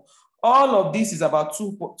much more. All of this is about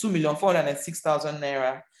 2,406,000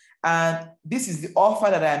 naira. And this is the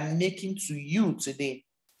offer that I'm making to you today.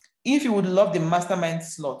 If you would love the mastermind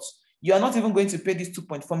slot, you are not even going to pay this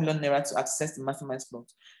 2.4 million naira to access the mastermind slot.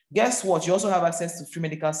 Guess what? You also have access to free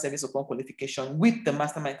medical service upon qualification with the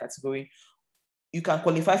mastermind category. You can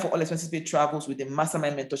qualify for all expenses paid travels with the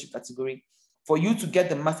mastermind mentorship category. For you to get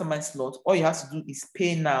the mastermind slot, all you have to do is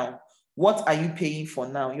pay now. What are you paying for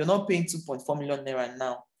now? You're not paying 2.4 million naira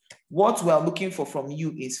now. What we are looking for from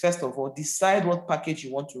you is, first of all, decide what package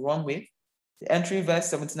you want to run with. The entry verse,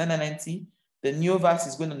 79,990. The new verse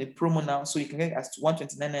is going on a promo now, so you can get it as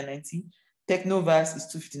 129,990. Techno verse is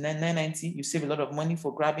 259,990. You save a lot of money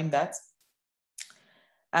for grabbing that.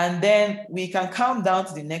 And then we can count down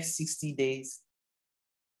to the next 60 days.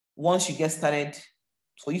 Once you get started,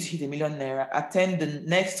 for you to hit 1 million naira, attend the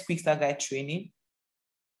next Quick Start Guide training,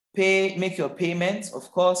 make your payments,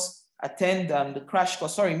 of course, attend the crash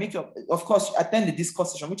course, attend the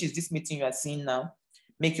discourse session, which is this meeting you are seeing now.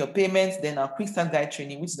 Make your payments, then our Quick Start Guide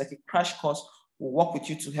training, which is like a crash course, will work with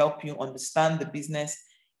you to help you understand the business,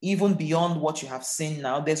 even beyond what you have seen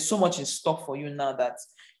now. There's so much in stock for you now that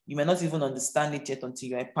you may not even understand it yet until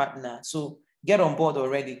you're a partner. So get on board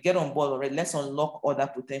already. Let's unlock other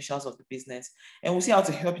potentials of the business. And we'll see how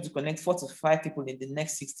to help you to connect 4 to 5 people in the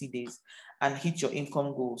next 60 days and hit your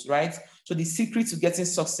income goals, right? So the secret to getting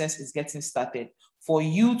success is getting started. For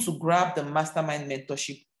you to grab the mastermind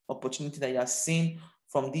mentorship opportunity that you are seeing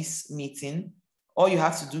from this meeting, all you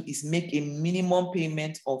have to do is make a minimum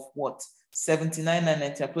payment of what?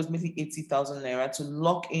 79,990, approximately 80,000 naira to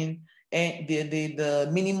lock in the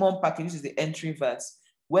minimum package, which is the entry verse.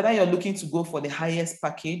 Whether you're looking to go for the highest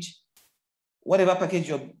package, whatever package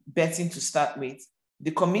you're betting to start with,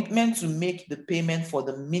 the commitment to make the payment for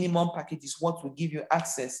the minimum package is what will give you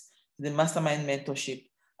access to the mastermind mentorship.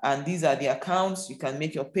 And these are the accounts. You can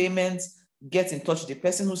make your payments, get in touch with the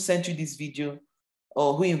person who sent you this video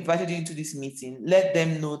or who invited you into this meeting. Let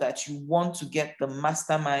them know that you want to get the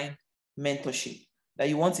mastermind mentorship, Now,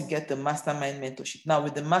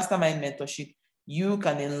 with the mastermind mentorship, you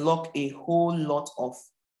can unlock a whole lot of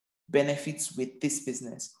benefits with this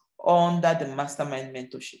business under the mastermind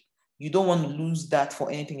mentorship. You don't want to lose that for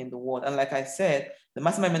anything in the world. And like I said, the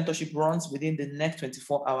mastermind mentorship runs within the next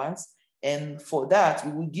 24 hours. And for that,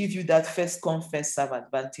 we will give you that first come, first serve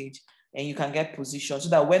advantage, and you can get positioned so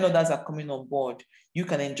that when others are coming on board, you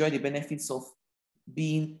can enjoy the benefits of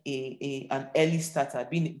being an early starter,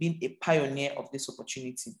 being a pioneer of this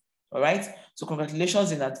opportunity. All right. So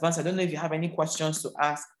congratulations in advance. I don't know if you have any questions to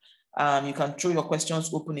ask. You can throw your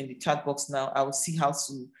questions open in the chat box now. I will see how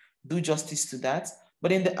to do justice to that.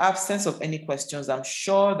 But in the absence of any questions, I'm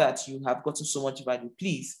sure that you have gotten so much value.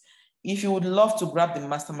 Please, if you would love to grab the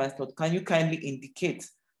mastermind slot, can you kindly indicate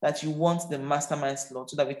that you want the mastermind slot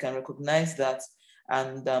so that we can recognize that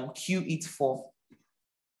and queue it for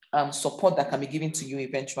support that can be given to you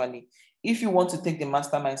eventually. If you want to take the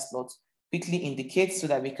mastermind slot, quickly indicate so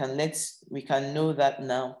that we can know that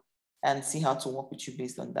now and see how to work with you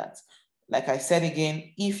based on that. Like I said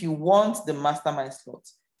again, if you want the mastermind slot,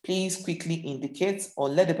 please quickly indicate or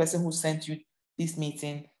let the person who sent you this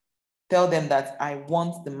meeting tell them that I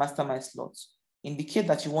want the mastermind slot. Indicate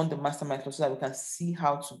that you want the mastermind slot so that we can see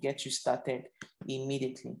how to get you started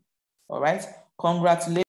immediately. All right. Congratulations.